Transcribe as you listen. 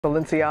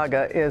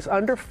Balenciaga is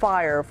under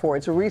fire for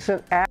its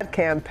recent ad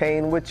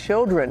campaign with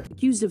children.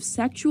 Accused of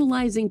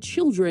sexualizing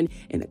children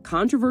in a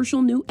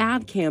controversial new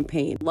ad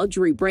campaign.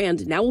 Luxury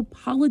brand now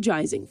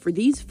apologizing for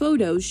these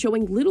photos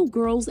showing little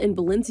girls in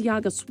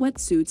Balenciaga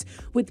sweatsuits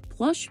with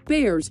plush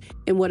bears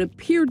and what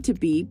appeared to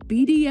be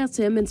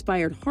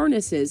BDSM-inspired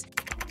harnesses.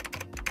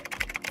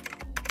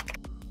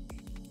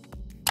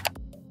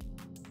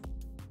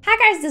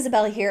 Hi guys,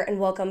 Isabella here and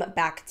welcome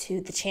back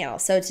to the channel.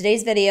 So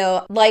today's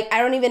video, I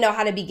don't even know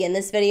how to begin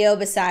this video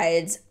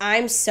besides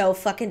I'm so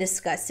fucking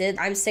disgusted.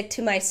 I'm sick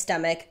to my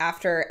stomach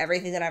after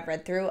everything that I've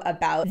read through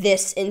about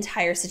this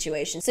entire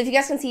situation. So if you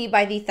guys can see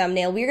by the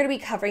thumbnail, we're going to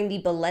be covering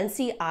the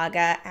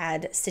Balenciaga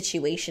ad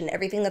situation,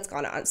 everything that's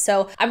gone on.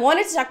 So I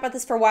wanted to talk about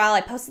this for a while.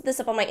 I posted this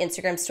up on my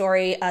Instagram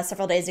story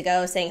several days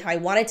ago saying how I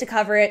wanted to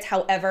cover it.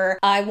 However,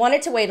 I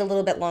wanted to wait a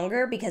little bit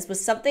longer because with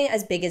something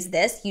as big as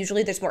this,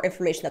 usually there's more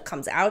information that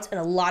comes out and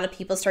a lot of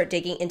people start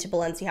digging into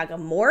Balenciaga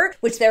more,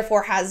 which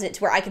therefore has it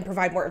to where I can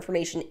provide more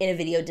information in a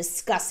video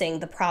discussing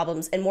the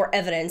problems and more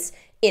evidence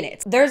in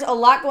it. There's a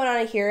lot going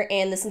on here,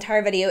 and this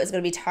entire video is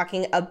going to be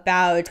talking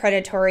about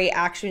predatory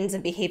actions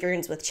and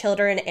behaviors with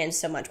children and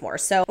so much more.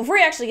 So before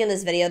we actually get in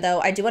this video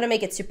though, I do want to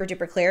make it super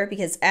duper clear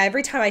because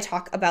every time I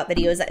talk about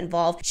videos that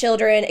involve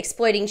children,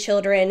 exploiting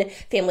children,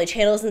 family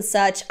channels and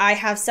such, I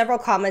have several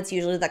comments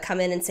usually that come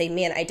in and say,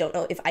 man, I don't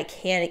know if I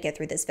can get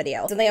through this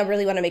video. Something I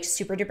really want to make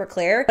super duper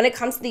clear when it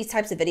comes to these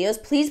types of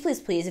videos, please, please,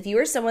 please, if you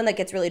are someone that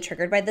gets really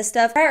triggered by this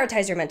stuff,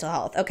 prioritize your mental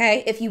health,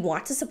 okay? If you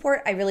want to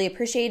support, I really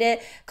appreciate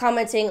it.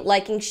 Commenting,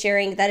 liking,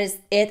 sharing, that is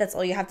it. That's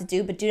all you have to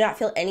do, but do not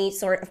feel any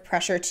sort of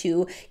pressure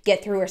to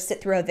get through or sit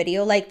through a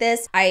video like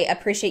this. I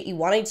appreciate you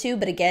wanting to,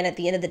 but again, at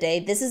the end of the day,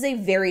 this is a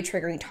very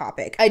triggering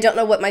topic. I don't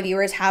know what my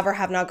viewers have or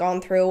have not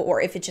gone through,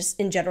 or if it's just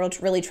in general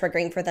really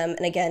triggering for them.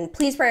 And again,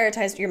 please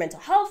prioritize your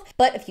mental health,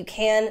 but if you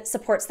can,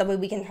 support so that way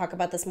we can talk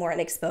about this more and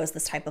expose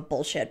this type of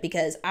bullshit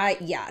because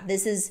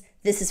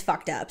this is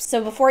fucked up.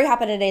 So before we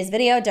hop into today's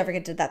video, don't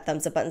forget to hit that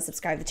thumbs up button,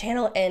 subscribe to the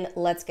channel, and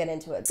let's get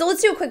into it. So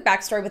let's do a quick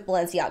backstory with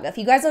Balenciaga. If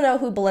you guys don't know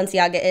who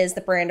Balenciaga is, the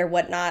brand or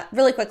whatnot,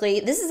 really quickly,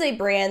 this is a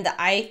brand that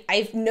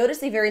I've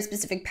noticed a very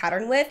specific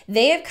pattern with.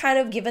 They have kind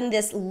of given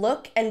this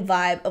look and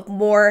vibe of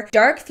more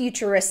dark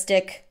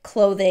futuristic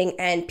clothing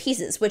and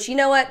pieces, which, you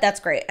know what, that's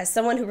great. As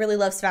someone who really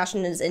loves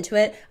fashion and is into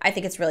it, I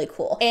think it's really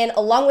cool. And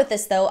along with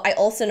this though, I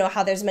also know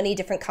how there's many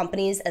different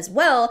companies as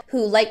well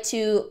who like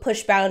to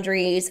push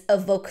boundaries,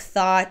 evoke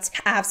thought,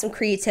 have some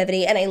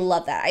creativity, and I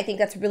love that. I think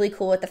that's really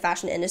cool with the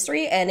fashion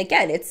industry, and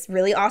again, it's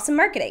really awesome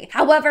marketing.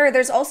 However,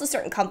 there's also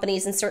certain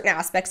companies and certain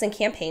aspects and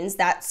campaigns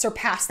that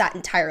surpass that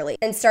entirely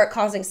and start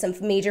causing some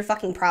major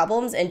fucking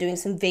problems and doing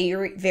some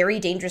very, very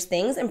dangerous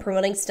things and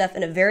promoting stuff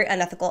in a very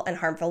unethical and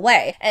harmful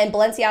way. And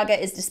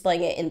Balenciaga is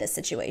displaying it in this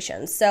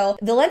situation. So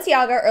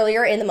Balenciaga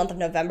earlier in the month of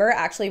November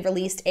actually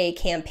released a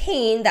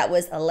campaign that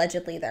was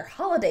allegedly their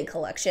holiday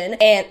collection,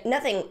 and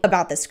nothing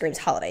about this screams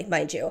holiday,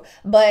 mind you,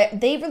 but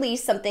they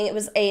released something. It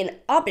was an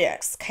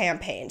objects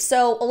campaign.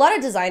 So a lot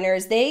of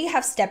designers, they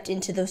have stepped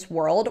into this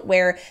world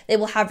where they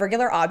will have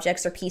regular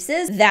objects or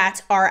pieces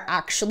that are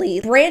actually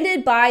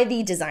branded by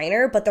the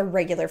designer, but they're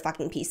regular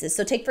fucking pieces.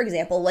 So take for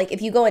example, like if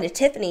you go into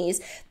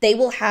Tiffany's, they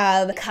will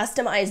have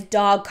customized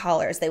dog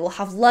collars, they will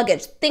have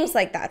luggage, things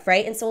like that,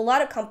 right? And so a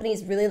lot of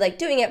companies really like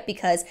doing it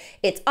because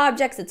it's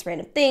objects, it's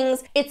random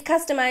things, it's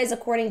customized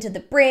according to the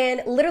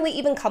brand. Literally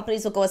even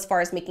companies will go as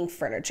far as making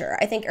furniture.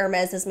 I think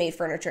Hermes has made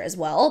furniture as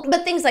well,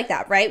 but things like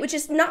that, right? Which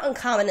is not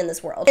uncommon in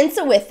this world. And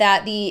so with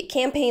that, the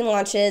campaign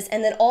launches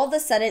and then all of a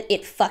sudden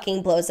it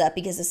fucking blows up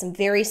because of some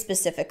very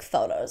specific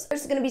photos.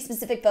 There's going to be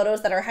specific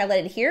photos that are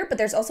highlighted here, but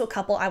there's also a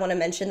couple I want to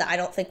mention that I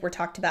don't think were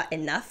talked about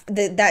enough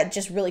that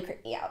just really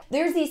creeped me out.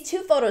 There's these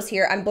two photos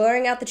here. I'm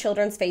blurring out the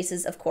children's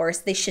faces, of course.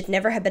 They should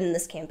never have been in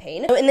this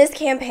campaign. So in this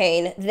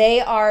campaign, they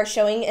are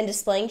showing and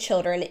displaying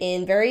children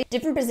in very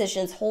different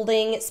positions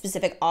holding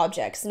specific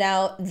objects.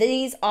 Now,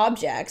 these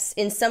objects,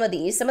 in some of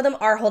them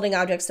are holding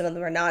objects, some of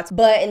them are not,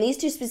 but in these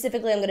two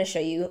specifically, I'm going to show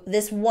you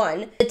this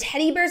one. The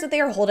teddy bears that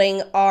they are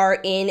holding are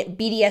in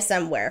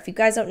BDSM wear. If you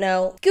guys don't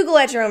know, Google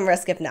at your own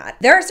risk if not.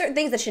 There are certain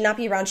things that should not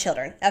be around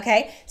children,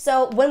 okay?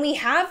 So when we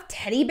have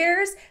teddy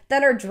bears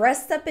that are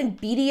dressed up in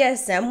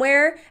BDSM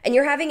wear and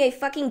you're having a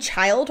fucking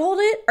child hold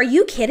it, are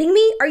you kidding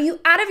me? Are you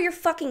out of your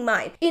fucking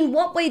mind? In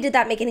what way did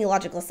that make any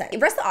logical sense? The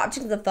rest of the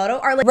objects of the photo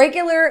are like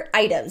regular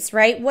items,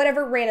 right?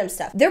 Whatever random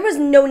stuff. There was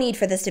no need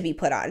for this to be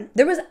put on.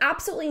 There was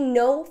absolutely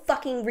no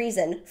fucking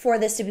reason for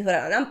this to be put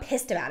on. And I'm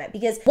pissed about it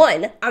because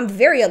one, I'm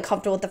very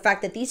uncomfortable with the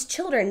fact that these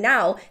children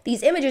now,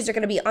 these images are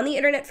going to be on the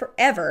internet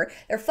forever.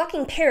 Their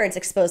fucking parents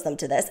exposed them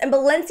to this and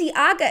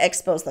Balenciaga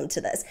exposed them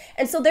to this.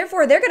 And so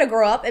therefore they're going to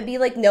grow up and be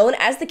like known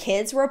as the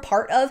kids who are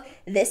part of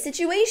this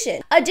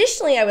situation.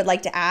 Additionally, I would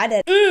like to add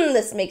that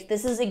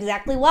this is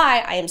exactly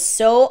why I am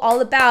so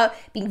all about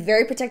being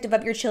very protective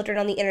of your children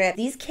on the internet.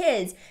 These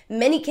kids,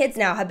 many kids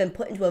now have been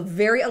put into a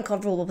very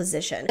uncomfortable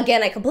position.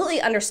 Again, I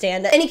completely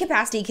understand that any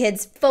capacity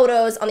kids,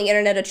 photos on the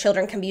internet of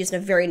children can be used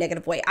in a very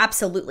negative way.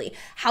 Absolutely.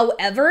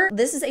 However,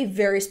 this is a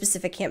very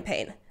specific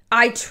campaign.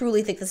 I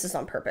truly think this is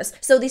on purpose.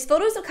 So these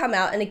photos will come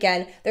out, and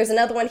again, there's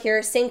another one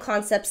here, same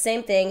concept,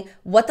 same thing.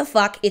 What the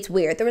fuck? It's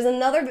weird. There was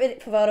another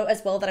photo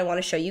as well that I want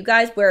to show you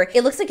guys where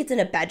it looks like it's in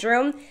a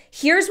bedroom.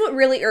 Here's what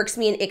really irks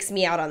me and icks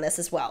me out on this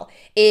as well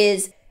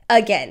is,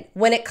 again,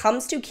 when it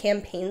comes to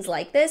campaigns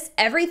like this,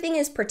 everything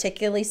is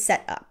particularly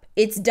set up.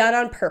 It's done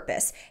on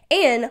purpose.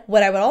 And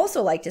what I would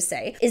also like to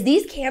say is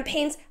these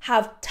campaigns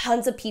have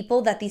tons of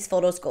people that these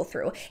photos go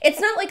through.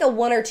 It's not like a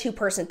 1 or 2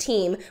 person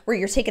team where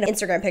you're taking an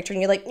Instagram picture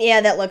and you're like, yeah,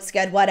 that looks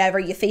good, whatever.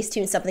 You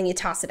Facetune something, you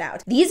toss it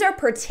out. These are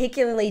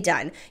particularly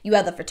done. You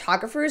have the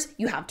photographers,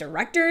 you have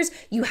directors,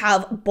 you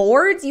have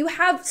boards, you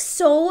have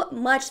so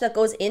much that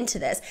goes into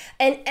this.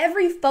 And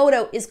every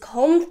photo is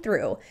combed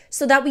through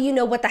so that way you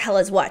know what the hell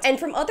is what. And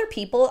from other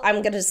people, I'm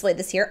going to display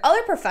this here,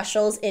 other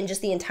professionals in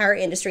just the entire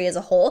industry as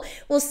a whole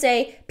will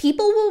say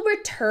people will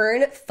return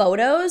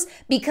photos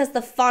because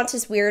the font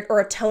is weird or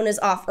a tone is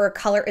off or a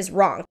color is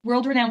wrong.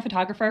 World-renowned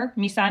photographer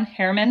Misan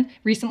Herman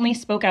recently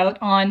spoke out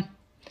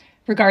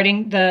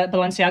regarding the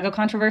Balenciaga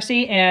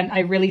controversy, and I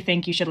really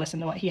think you should listen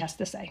to what he has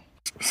to say.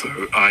 So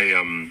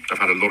I've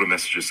had a lot of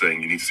messages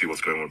saying you need to see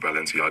what's going on with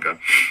Balenciaga.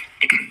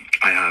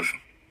 I have,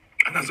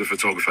 and as a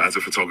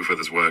photographer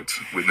that's worked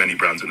with many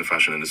brands in the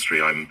fashion industry,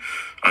 I'm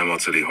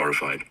utterly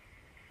horrified,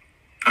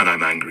 and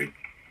I'm angry.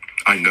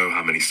 I know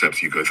how many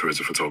steps you go through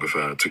as a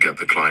photographer to get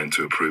the client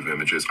to approve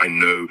images. I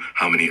know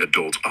how many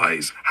adult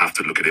eyes have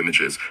to look at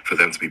images for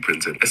them to be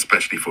printed,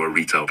 especially for a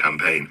retail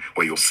campaign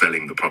where you're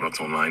selling the product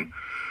online.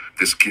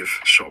 This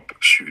gift shop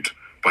shoot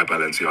by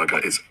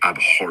Balenciaga is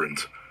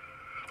abhorrent.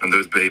 And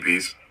those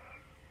babies,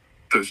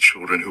 those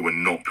children who were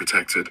not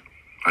protected,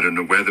 I don't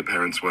know where the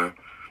parents were,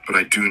 but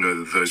I do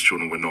know that those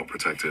children were not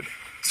protected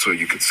so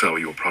you could sell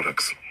your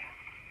products.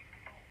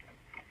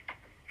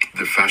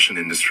 The fashion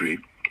industry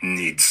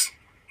needs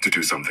to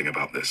do something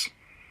about this.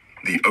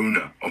 The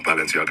owner of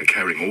Balenciaga,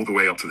 carrying all the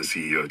way up to the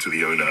CEO, to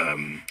the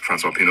owner,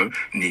 Francois Pinault,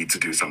 need to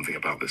do something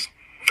about this.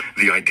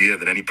 The idea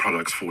that any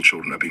products for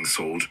children are being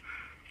sold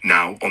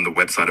now on the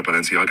website of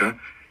Balenciaga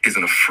is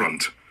an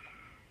affront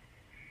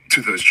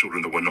to those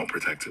children that were not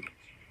protected.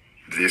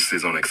 This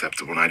is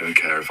unacceptable, and I don't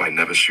care if I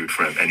never shoot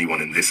for anyone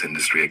in this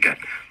industry again.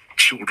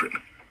 Children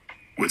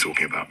we're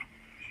talking about.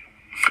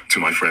 To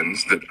my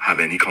friends that have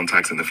any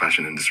contacts in the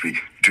fashion industry,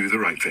 do the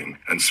right thing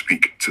and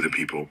speak to the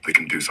people that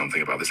can do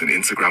something about this. An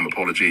Instagram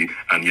apology,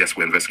 and yes,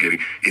 we're investigating,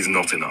 is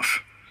not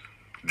enough.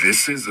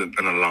 This is an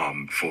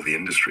alarm for the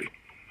industry.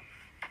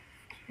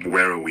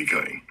 Where are we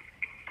going?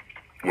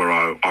 Where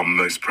our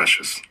most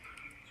precious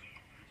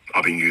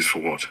are being used for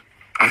what?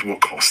 At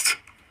what cost?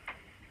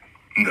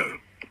 No.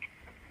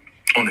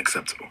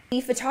 Unacceptable. The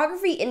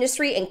photography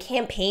industry and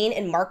campaign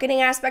and marketing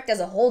aspect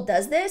as a whole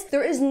does this.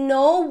 There is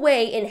no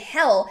way in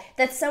hell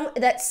that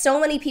so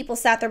many people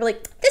sat there and were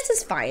like, this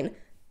is fine.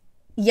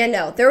 Yeah,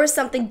 no, there was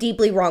something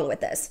deeply wrong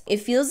with this. It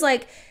feels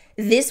like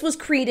this was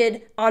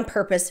created on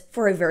purpose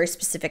for a very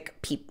specific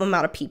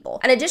amount of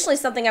people. And additionally,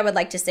 something I would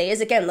like to say is,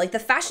 again, like the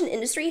fashion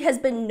industry has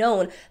been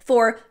known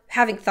for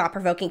having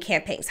thought-provoking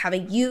campaigns,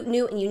 having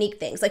new and unique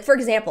things. Like, for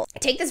example,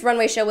 take this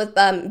runway show with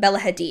Bella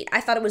Hadid.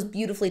 I thought it was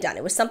beautifully done.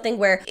 It was something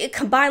where it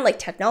combined like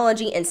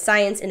technology and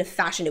science into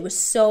fashion. It was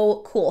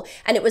so cool.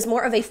 And it was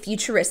more of a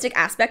futuristic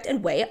aspect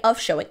and way of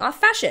showing off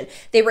fashion.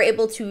 They were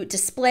able to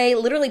display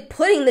literally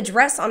putting the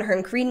dress on her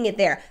and creating it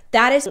there.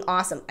 That is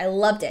awesome. I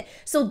loved it.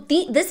 So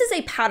this is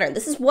a pattern.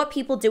 This is what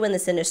people do in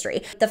this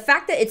industry. The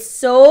fact that it's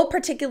so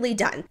particularly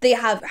done, they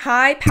have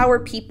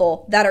high-powered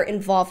people that are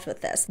involved with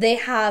this. They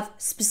have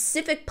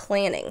specific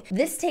planning.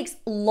 This takes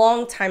a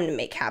long time to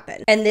make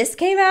happen. And this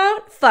came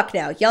out? Fuck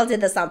no. Y'all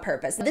did this on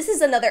purpose. This is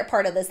another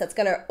part of this that's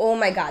gonna, oh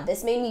my God,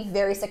 this made me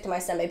very sick to my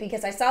stomach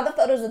because I saw the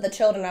photos of the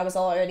children. I was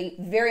already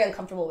very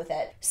uncomfortable with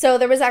it. So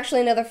there was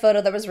actually another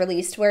photo that was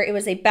released where it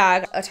was a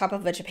bag on top of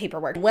a bunch of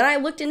paperwork. When I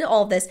looked into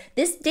all of this,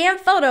 this damn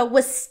photo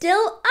was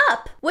still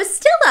up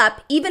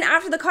even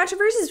after the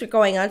controversies were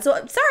going on. So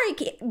I'm sorry,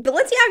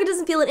 Balenciaga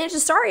doesn't feel an inch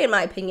of sorry in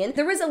my opinion.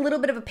 There was a little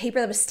bit of a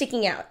paper that was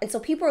sticking out. And so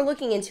people are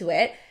looking into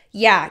it.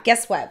 Yeah,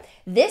 guess what?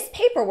 This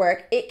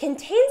paperwork, it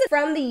contains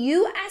from the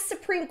U.S.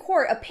 Supreme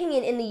Court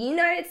opinion in the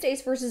United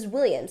States versus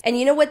Williams. And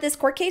you know what this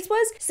court case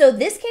was? So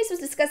this case was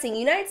discussing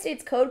United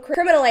States Code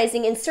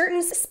criminalizing in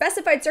certain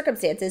specified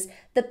circumstances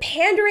the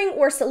pandering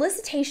or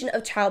solicitation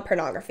of child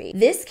pornography.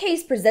 This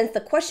case presents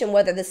the question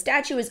whether the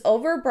statute is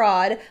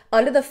overbroad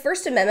under the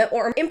First Amendment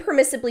or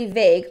impermissibly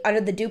vague under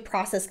the Due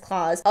Process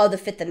Clause of the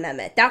Fifth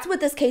Amendment. That's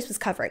what this case was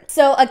covering.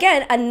 So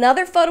again,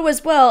 another photo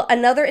as well,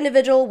 another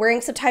individual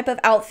wearing some type of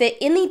outfit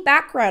in the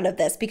background of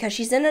this because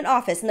she's in an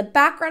office. In the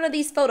background of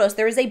these photos,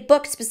 there is a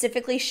book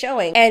specifically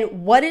showing.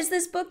 And what is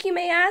this book, you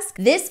may ask?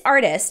 This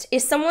artist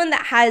is someone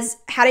that has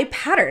had a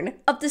pattern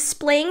of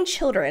displaying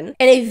children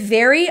in a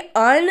very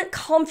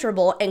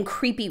uncomfortable and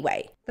creepy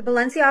way. The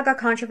Balenciaga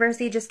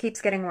controversy just keeps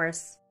getting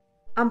worse.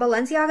 On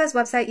Balenciaga's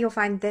website, you'll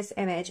find this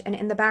image, and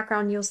in the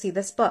background, you'll see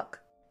this book.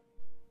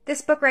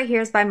 This book right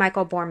here is by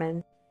Michael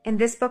Borman. In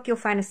this book, you'll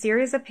find a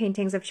series of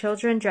paintings of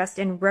children dressed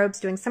in robes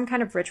doing some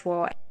kind of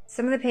ritual.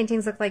 Some of the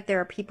paintings look like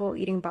there are people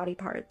eating body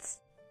parts.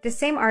 The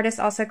same artist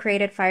also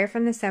created Fire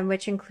from the Sun,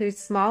 which includes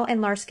small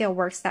and large-scale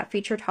works that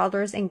feature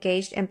toddlers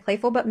engaged in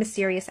playful but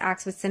mysterious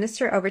acts with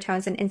sinister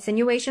overtones and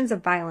insinuations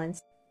of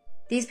violence.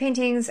 These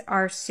paintings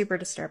are super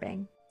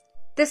disturbing.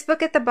 This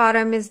book at the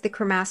bottom is the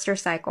Cremaster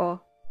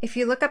cycle. If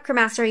you look up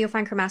Cremaster, you'll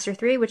find Cremaster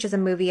 3, which is a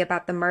movie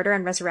about the murder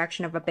and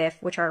resurrection of a Biff,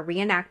 which are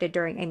reenacted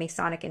during a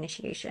Masonic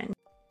initiation.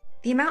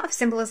 The amount of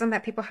symbolism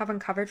that people have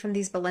uncovered from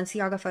these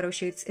Balenciaga photo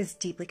shoots is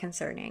deeply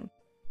concerning.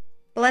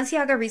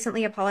 Balenciaga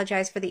recently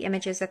apologized for the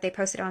images that they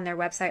posted on their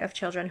website of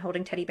children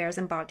holding teddy bears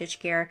and bondage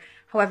gear.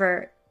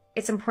 However,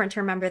 it's important to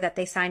remember that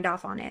they signed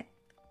off on it.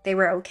 They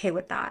were okay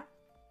with that.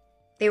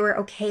 They were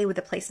okay with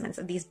the placements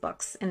of these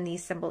books and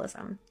these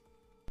symbolism.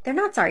 They're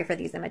not sorry for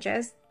these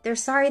images. They're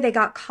sorry they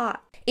got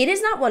caught. It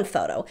is not one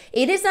photo.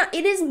 It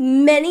is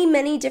many,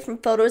 many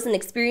different photos and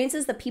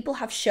experiences that people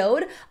have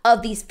showed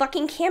of these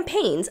fucking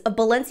campaigns of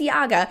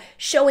Balenciaga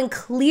showing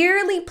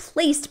clearly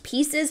placed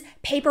pieces,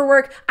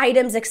 paperwork,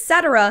 items,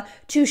 etc.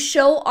 to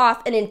show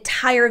off an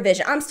entire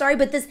vision. I'm sorry,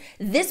 but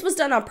this was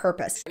done on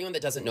purpose. For anyone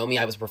that doesn't know me,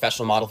 I was a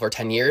professional model for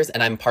 10 years,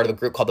 and I'm part of a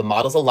group called the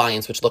Models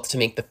Alliance, which looks to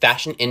make the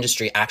fashion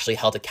industry actually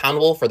held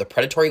accountable for the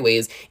predatory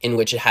ways in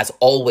which it has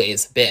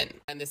always been.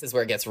 And this is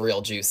where it gets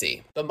real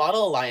juicy. The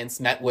Model Alliance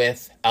met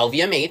with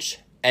LVMH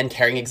and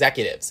Kering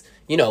executives,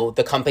 you know,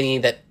 the company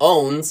that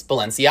owns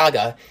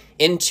Balenciaga,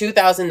 in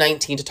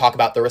 2019 to talk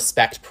about the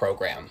Respect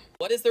Program.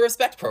 What is the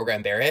Respect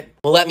Program, Barrett?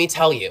 Well, let me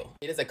tell you.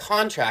 It is a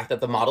contract that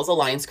the Models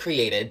Alliance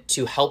created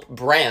to help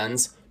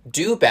brands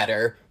do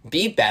better,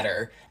 be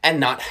better, and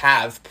not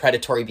have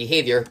predatory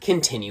behavior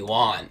continue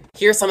on.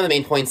 Here are some of the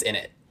main points in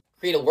it.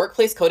 Create a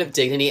workplace code of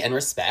dignity and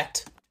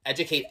respect,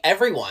 educate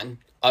everyone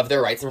of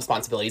their rights and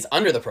responsibilities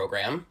under the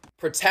program,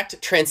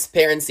 protect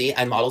transparency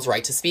and models'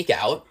 right to speak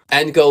out,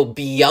 and go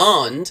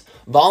beyond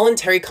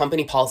voluntary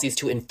company policies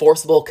to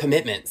enforceable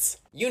commitments.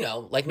 You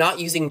know, like not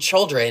using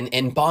children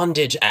in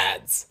bondage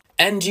ads.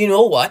 And you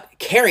know what?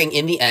 Kering,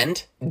 in the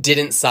end,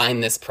 didn't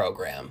sign this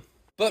program.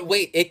 But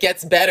wait, it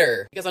gets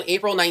better. Because on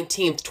April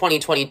 19th,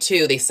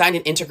 2022, they signed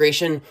an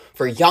integration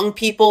for young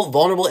people,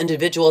 vulnerable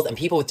individuals, and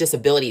people with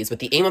disabilities with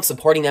the aim of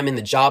supporting them in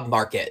the job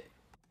market.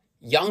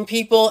 Young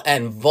people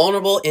and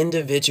vulnerable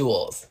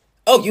individuals.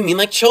 Oh, you mean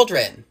like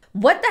children?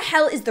 What the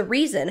hell is the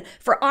reason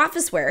for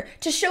officeware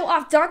to show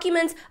off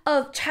documents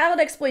of child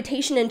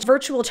exploitation and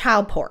virtual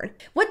child porn?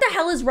 What the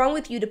hell is wrong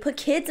with you to put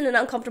kids in an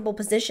uncomfortable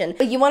position?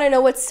 You want to know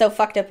what's so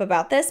fucked up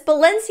about this?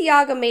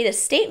 Balenciaga made a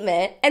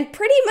statement and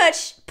pretty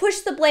much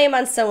pushed the blame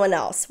on someone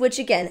else, which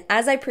again,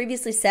 as I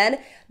previously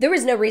said, there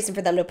was no reason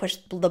for them to push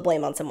the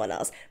blame on someone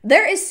else.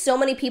 There is so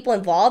many people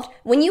involved.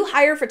 When you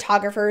hire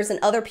photographers and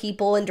other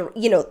people and,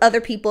 you know,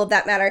 other people of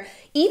that matter,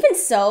 even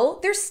so,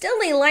 there's still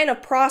a line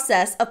of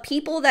process of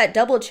people that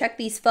double check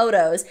these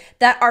photos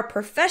that are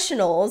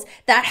professionals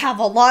that have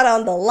a lot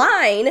on the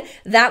line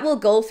that will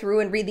go through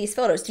and read these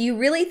photos. Do you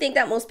really think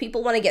that most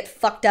people want to get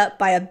fucked up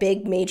by a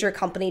big major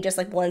company just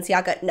like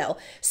Balenciaga? No.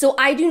 So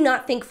I do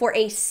not think for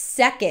a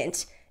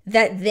second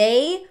that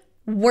they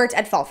weren't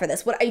at fault for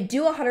this. What I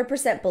do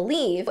 100%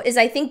 believe is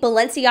I think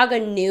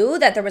Balenciaga knew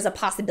that there was a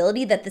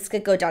possibility that this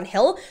could go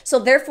downhill, so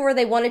therefore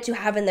they wanted to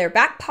have in their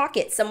back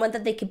pocket someone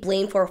that they could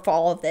blame for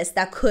all of this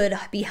that could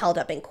be held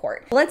up in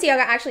court. Balenciaga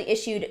actually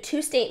issued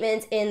 2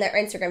 statements in their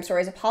Instagram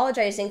stories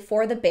apologizing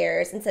for the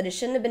bears and said it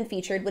shouldn't have been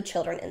featured with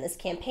children in this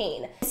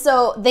campaign.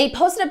 So they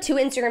posted up 2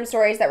 Instagram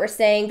stories that were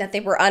saying that they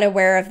were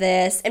unaware of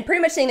this and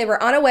pretty much saying they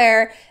were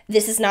unaware,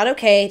 this is not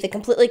okay, they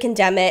completely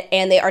condemn it,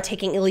 and they are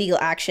taking illegal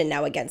action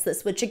now against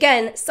this, which again,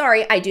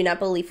 sorry, I do not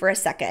believe for a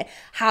second.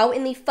 How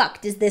in the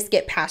fuck does this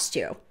get past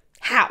you?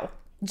 How?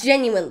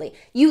 Genuinely.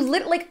 You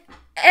like,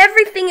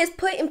 everything is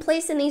put in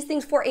place in these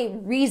things for a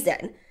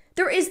reason.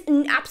 There is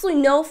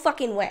absolutely no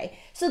fucking way.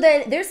 So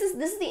then this is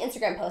the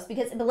Instagram post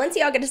because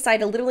Balenciaga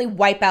decided to literally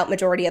wipe out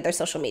majority of their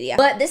social media.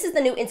 But this is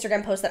the new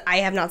Instagram post that I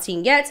have not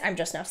seen yet. I'm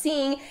just now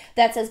seeing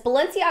that says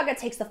Balenciaga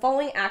takes the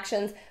following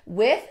actions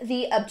with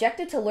the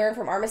objective to learn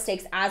from our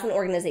mistakes as an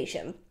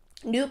organization.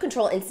 New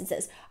control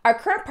instances. Our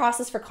current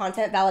process for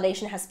content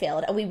validation has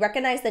failed and we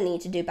recognize the need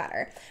to do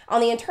better.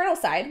 On the internal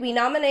side, we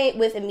nominate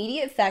with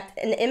immediate effect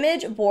an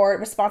image board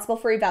responsible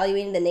for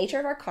evaluating the nature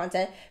of our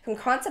content from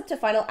concept to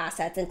final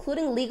assets,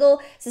 including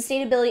legal,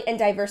 sustainability, and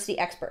diversity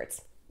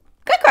experts.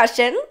 Good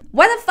question.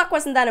 Why the fuck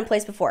wasn't that in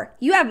place before?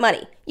 You have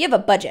money. You have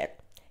a budget.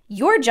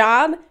 Your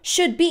job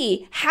should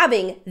be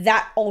having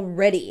that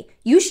already.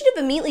 You should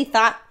have immediately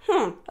thought,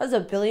 that's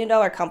 $1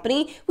 billion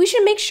company. We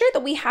should make sure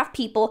that we have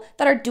people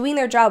that are doing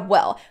their job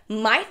well.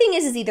 My thing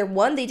is either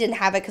 1, they didn't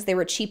have it because they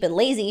were cheap and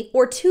lazy,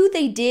 or 2,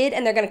 they did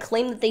and they're going to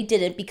claim that they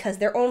didn't because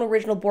their own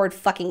original board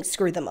fucking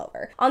screwed them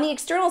over. On the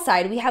external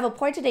side, we have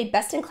appointed a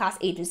best-in-class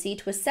agency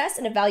to assess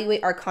and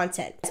evaluate our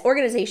content. As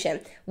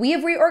organization, we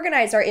have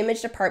reorganized our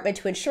image department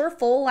to ensure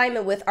full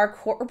alignment with our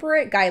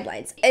corporate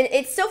guidelines. And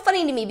it's so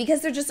funny to me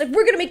because they're just like,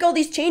 we're going to make all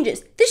these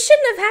changes. This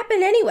shouldn't have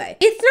happened anyway.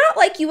 It's not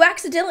like you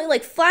accidentally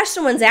like flashed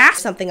someone's ass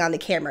something on the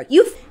camera.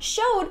 You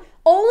showed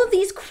all of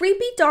these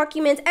creepy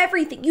documents,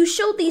 everything. You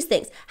showed these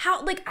things.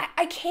 How, like,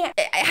 I can't.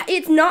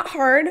 It's not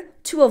hard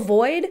to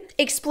avoid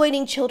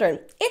exploiting children.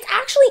 It's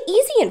actually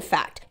easy, in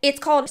fact. It's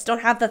called just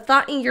don't have the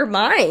thought in your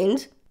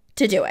mind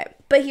to do it.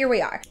 But here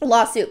we are.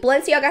 Lawsuit.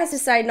 Balenciaga has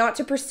decided not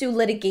to pursue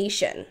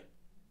litigation.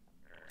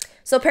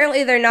 So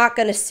apparently they're not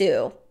going to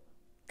sue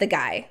the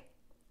guy,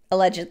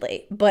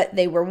 allegedly, but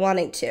they were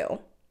wanting to.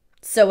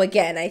 So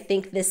again, I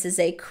think this is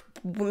a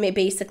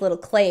basic little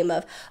claim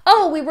of,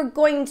 oh, we were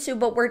going to,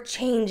 but we're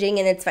changing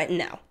and it's fine.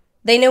 No.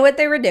 They knew what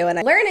they were doing.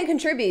 Learn and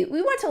contribute.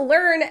 We want to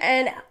learn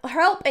and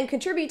help and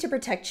contribute to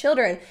protect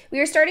children.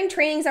 We are starting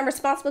trainings on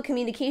responsible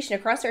communication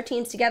across our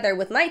teams together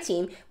with my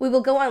team. We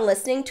will go on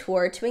listening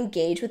tour to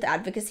engage with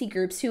advocacy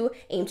groups who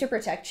aim to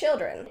protect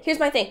children. Here's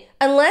my thing.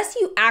 Unless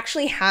you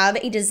actually have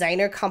a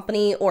designer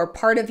company or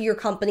part of your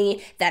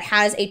company that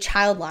has a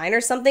child line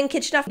or something,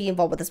 kids should not be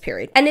involved with this,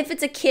 period. And if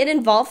it's a kid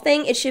involved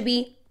thing, it should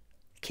be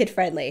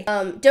kid-friendly.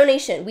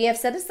 Donation. We have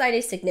set aside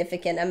a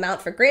significant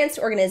amount for grants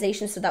to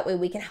organizations so that way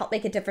we can help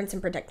make a difference in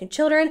protecting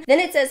children. Then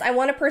it says, I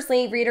want to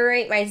personally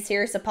reiterate my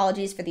serious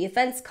apologies for the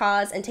offense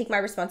caused and take my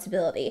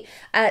responsibility.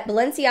 At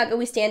Balenciaga,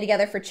 we stand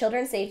together for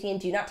children's safety and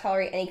do not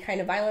tolerate any kind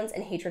of violence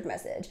and hatred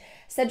message.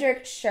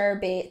 Cedric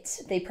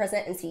Charbet, the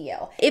president and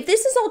CEO. If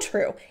this is all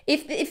true,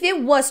 if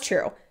it was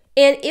true,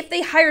 and if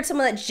they hired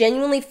someone that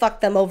genuinely fucked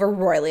them over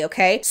royally,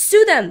 okay?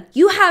 Sue them.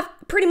 You have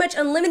pretty much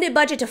unlimited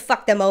budget to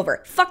fuck them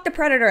over. Fuck the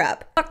predator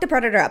up. Fuck the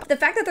predator up. The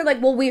fact that they're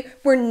like, well,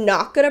 we're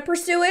not gonna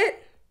pursue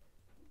it.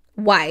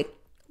 Why?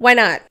 Why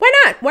not? Why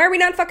not? Why are we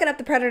not fucking up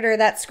the predator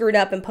that screwed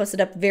up and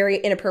posted up very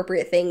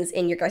inappropriate things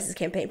in your guys'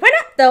 campaign? Why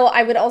not? Though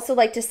I would also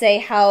like to say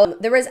how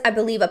there was, I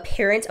believe, a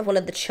parent of one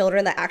of the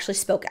children that actually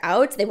spoke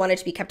out. They wanted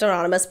to be kept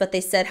anonymous, but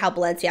they said how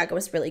Balenciaga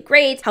was really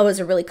great, how it was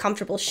a really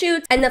comfortable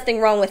shoot, and nothing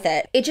wrong with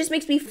it. It just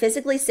makes me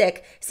physically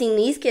sick seeing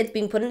these kids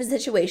being put in a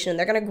situation.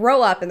 They're gonna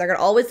grow up and they're gonna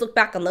always look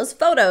back on those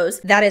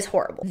photos. That is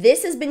horrible.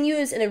 This has been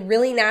used in a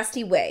really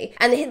nasty way.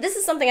 And this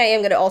is something I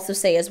am gonna also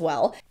say as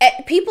well.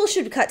 People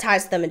should cut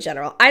ties with them in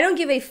general. I don't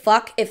give a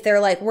fuck if they're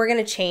like, we're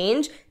gonna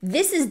change.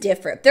 This is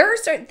different. There are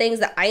certain things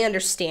that I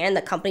understand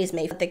that companies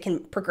may they can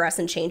progress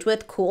and change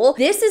with. Cool.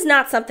 This is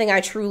not something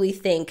I truly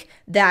think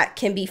that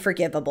can be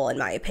forgivable in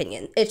my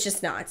opinion. It's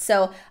just not.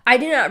 So I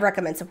do not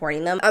recommend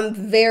supporting them. I'm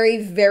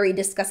very, very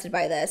disgusted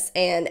by this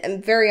and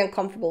I'm very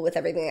uncomfortable with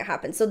everything that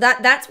happened. So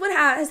that's what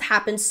has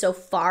happened so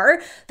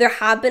far. There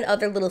have been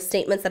other little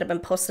statements that have been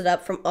posted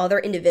up from other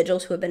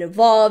individuals who have been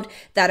involved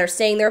that are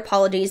saying their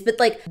apologies, but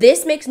like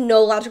this makes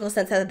no logical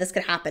sense that this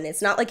could happen.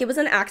 It's not like it was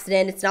an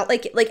accident. It's not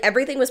like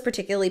everything was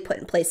particularly put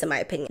in place in my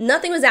opinion.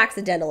 Nothing was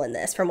accidental in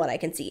this from what I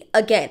can see.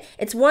 Again,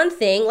 it's one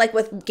thing like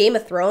with Game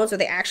of Thrones where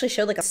they actually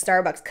showed like a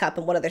Starbucks cup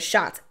in one of their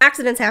shots.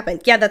 Accidents happen.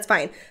 Yeah, that's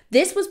fine.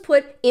 This was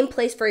put in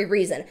place for a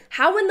reason.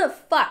 How in the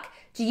fuck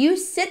do you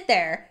sit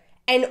there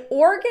and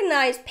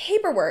organize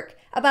paperwork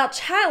about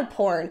child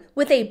porn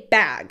with a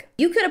bag?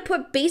 You could have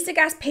put basic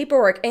ass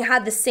paperwork and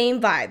had the same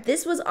vibe.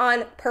 This was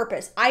on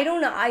purpose. I don't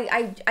know.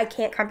 I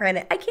can't comprehend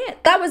it. I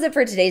can't. That was it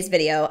for today's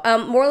video.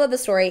 Moral of the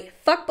story,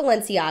 fuck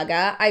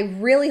Balenciaga. I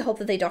really hope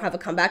that they don't have a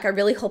comeback. I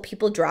really hope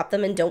people drop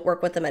them and don't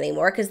work with them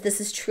anymore because this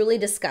is truly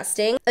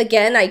disgusting.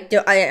 Again,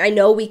 I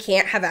know we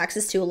can't have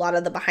access to a lot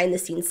of the behind the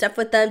scenes stuff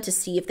with them to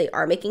see if they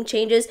are making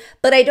changes,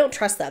 but I don't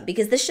trust them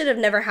because this should have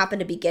never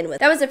happened to begin with.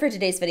 That was it for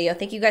today's video.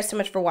 Thank you guys so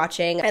much for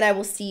watching and I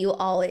will see you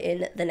all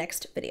in the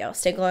next video.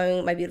 Stay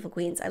glowing, my beautiful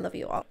queens. I love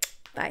you all.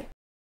 Bye.